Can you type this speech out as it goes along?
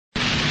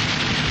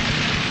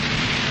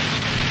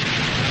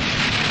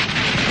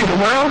to the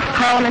World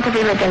Parliament of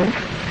Religions.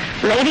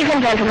 Ladies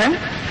and gentlemen,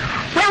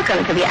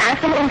 welcome to the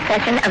afternoon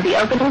session of the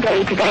opening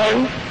day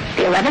today,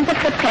 the 11th of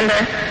September,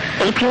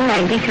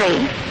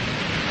 1893.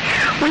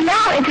 We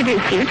now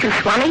introduce you to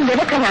Swami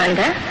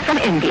Vivekananda from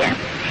India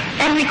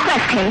and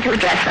request him to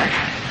address us.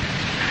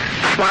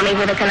 Swami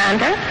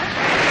Vivekananda.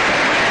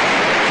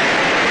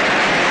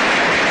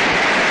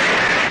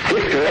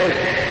 Sisters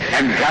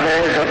and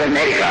brothers of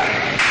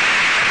America,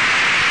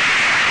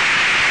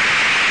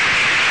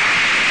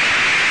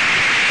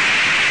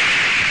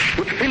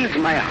 it fills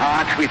my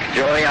heart with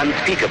joy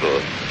unspeakable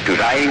to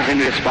rise in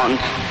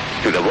response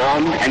to the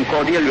warm and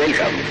cordial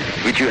welcome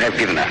which you have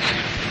given us.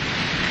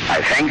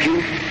 I thank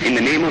you in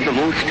the name of the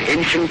most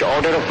ancient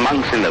order of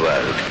monks in the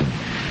world.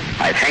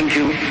 I thank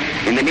you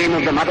in the name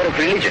of the mother of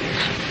religions.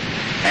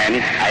 And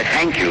I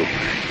thank you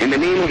in the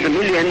name of the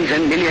millions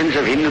and millions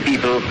of Hindu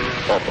people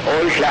of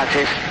all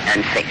classes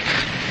and sects.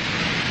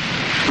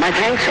 My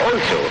thanks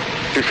also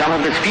to some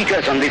of the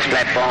speakers on this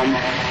platform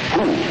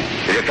who,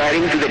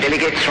 referring to the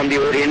delegates from the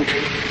Orient,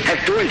 have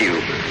told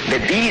you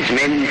that these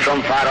men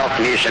from far-off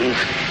nations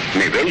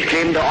may well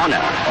claim the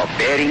honor of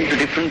bearing to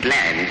different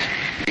lands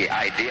the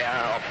idea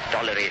of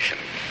toleration.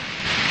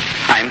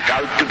 I am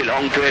proud to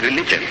belong to a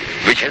religion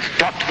which has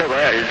taught the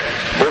world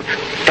both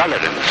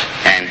tolerance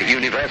and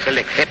universal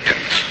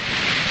acceptance.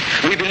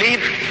 We believe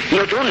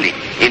not only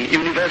in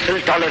universal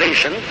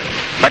toleration,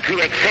 but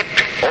we accept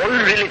all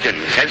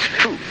religions as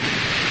true.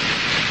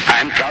 I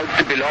am proud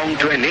to belong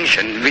to a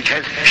nation which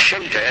has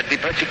sheltered the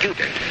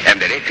persecuted and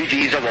the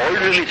refugees of all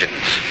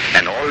religions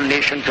and all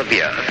nations of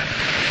the earth.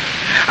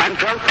 I am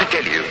proud to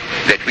tell you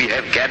that we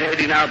have gathered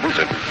in our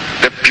bosom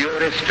the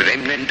purest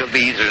remnant of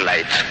the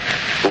Israelites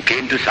who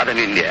came to southern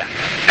India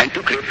and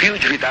took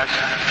refuge with us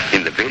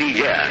in the very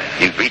year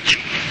in which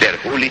their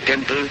holy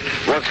temple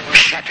was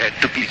shattered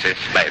to pieces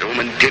by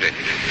Roman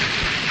tyranny.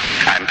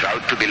 I am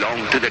proud to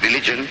belong to the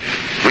religion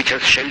which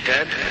has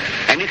sheltered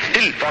and is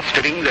still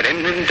fostering the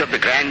remnant of the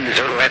grand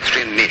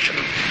Zoroastrian nation.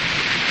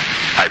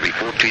 I will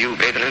quote to you,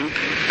 brethren,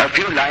 a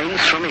few lines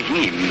from a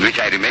hymn which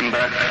I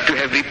remember to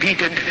have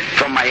repeated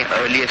from my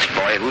earliest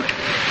boyhood,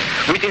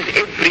 which is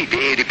every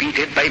day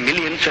repeated by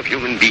millions of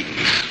human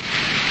beings.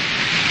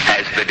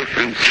 As the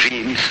different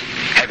streams,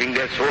 having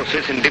their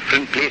sources in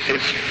different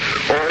places,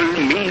 all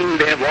mingle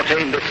their water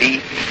in the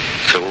sea,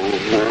 so,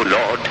 O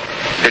Lord,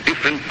 the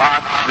different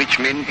paths which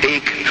men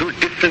take through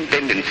different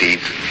tendencies,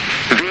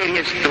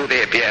 various though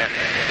they appear,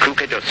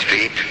 crooked or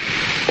straight,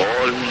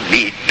 all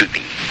lead to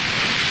Thee.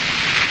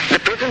 The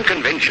present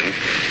convention,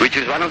 which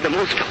is one of the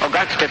most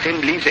august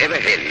assemblies ever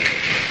held,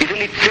 is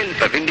in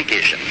itself a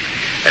vindication,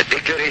 a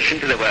declaration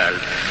to the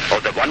world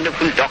of the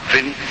wonderful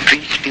doctrine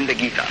preached in the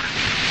Gita.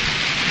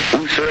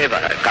 Whosoever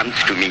comes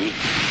to me,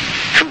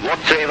 through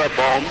whatsoever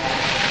form,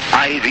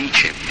 I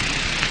reach him.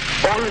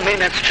 All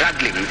men are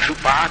struggling through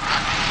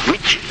paths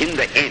which in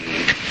the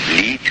end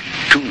lead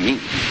to me.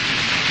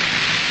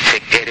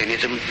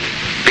 Sectarianism,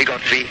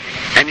 bigotry,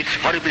 and its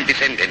horrible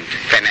descendant,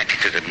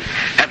 fanaticism,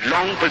 have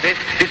long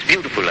possessed this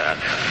beautiful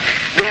earth.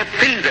 They have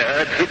filled the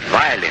earth with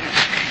violence,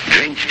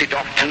 drenched it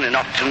often and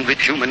often with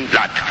human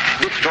blood,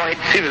 destroyed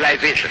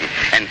civilization,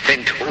 and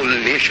sent whole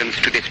nations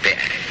to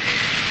despair.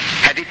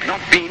 Had it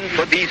not been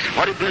for these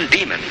horrible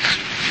demons,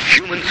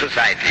 human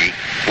society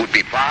would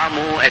be far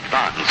more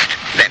advanced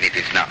than it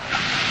is now.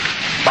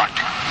 But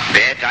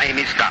their time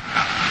is come.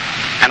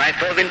 And I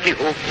fervently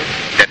hope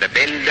that the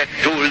bell that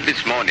tolled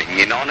this morning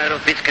in honor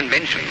of this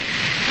convention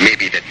may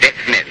be the death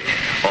knell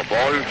of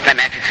all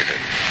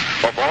fanaticism,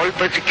 of all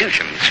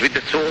persecutions with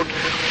the sword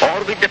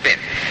or with the pen,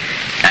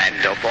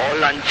 and of all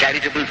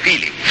uncharitable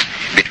feelings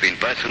between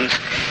persons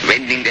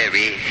wending their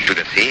way to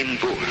the same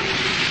goal.